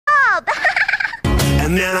job.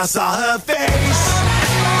 And then I saw her face.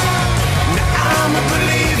 Now I'm a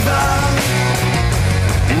believer.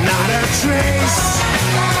 Not a trace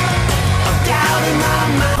of doubt in my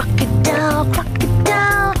mind.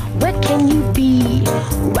 Crocodile, where can you be?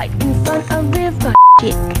 Right in front of river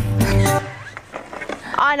chick.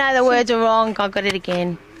 I know the words are wrong. I got it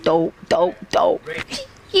again. Dope, dope, dope.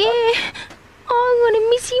 Yeah, I'm gonna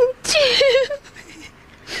miss him too.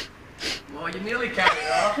 Oh, you nearly carried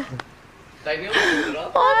it off. They nearly pulled it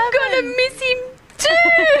off. I'm gonna miss him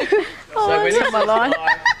too. So we need my line.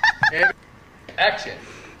 Action.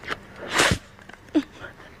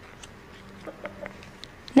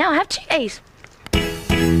 Now I have two A's.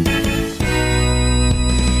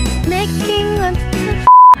 Making what the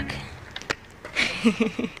fuck?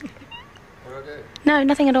 What do I do? No,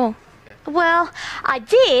 nothing at all. Well, I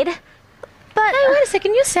did, but... Hey, wait a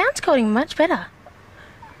second. Your sound's going much better.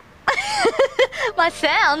 my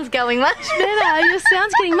sound's going much better. Your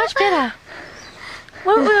sound's getting much better.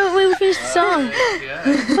 Well, we finished the song.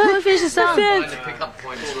 Well, we finished the song. Trying to pick up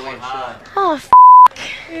points really hard. Oh, f***.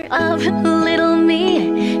 Of little me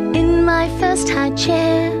in my first high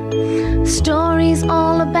chair. Stories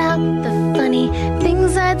all about the funny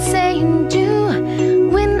things I'd say and do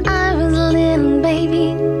when I was a little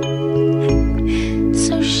baby.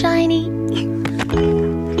 So shiny.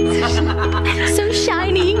 So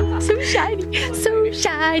shiny. So shiny. So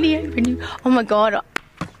shiny. Oh my God. One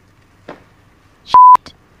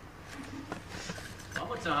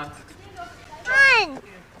more time. Fun.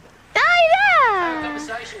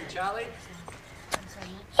 Conversation, Charlie.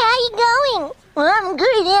 How you going? Well, I'm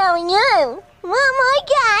good. How are you? Well, I'm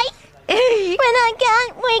okay. When I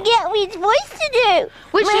can't work out which voice to do.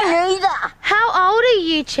 Which Me neither. How old are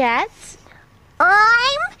you, Chats?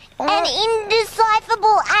 I'm an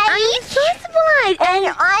indecipherable age. Indecipherable age. And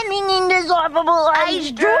I'm an indecipherable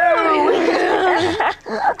age too.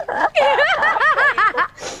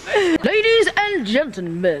 Ladies and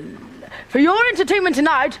gentlemen, for your entertainment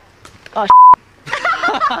tonight... Oh,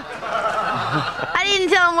 I didn't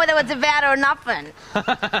tell him whether it's about or nothing.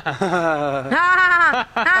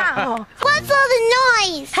 What's all the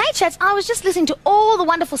noise? Hey, Chats, I was just listening to all the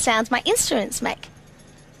wonderful sounds my instruments make.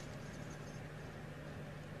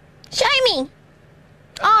 Show me.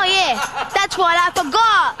 Oh, yeah, that's what I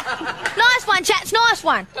forgot. Nice one, Chats, nice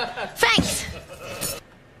one. Thanks.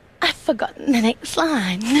 I've forgotten the next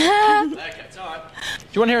line. Okay, it's all right. Do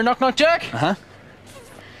you want to hear a knock-knock joke? Uh-huh.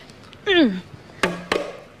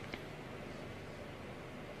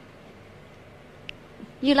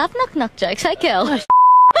 You love knock-knock jokes, hey, girl. Do you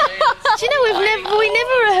know, we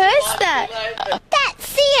never rehearsed that. That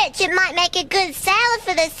sea urchin might make a good sailor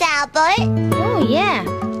for the sailboat. Oh, yeah.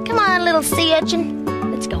 Come on, little sea urchin.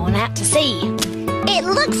 Let's go on out to sea. It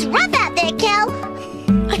looks rough out there, Kel.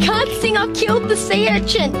 I can't sing. I've killed the sea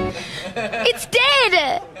urchin. It's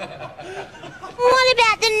dead. What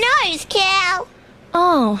about the nose, Kel?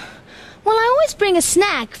 Oh, well, I always bring a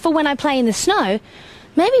snack for when I play in the snow.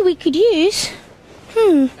 Maybe we could use...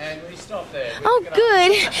 And we stop there. Oh,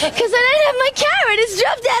 good, because I don't have my carrot. It's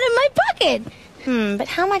dropped out of my pocket. But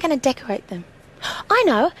how am I going to decorate them? I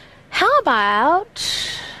know. How about...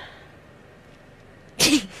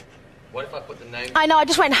 What if I put the name? I know, I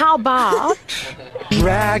just went, how about...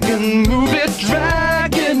 Dragon, move it,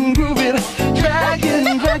 dragon, groove it,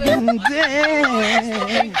 dragon, dragon,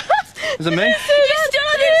 dance. Is it me?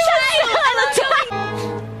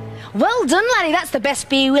 Well done, laddie. That's the best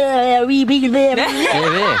be. Yeah,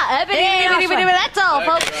 That's all,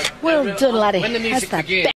 folks. Well done, laddie. When the music That's the begins.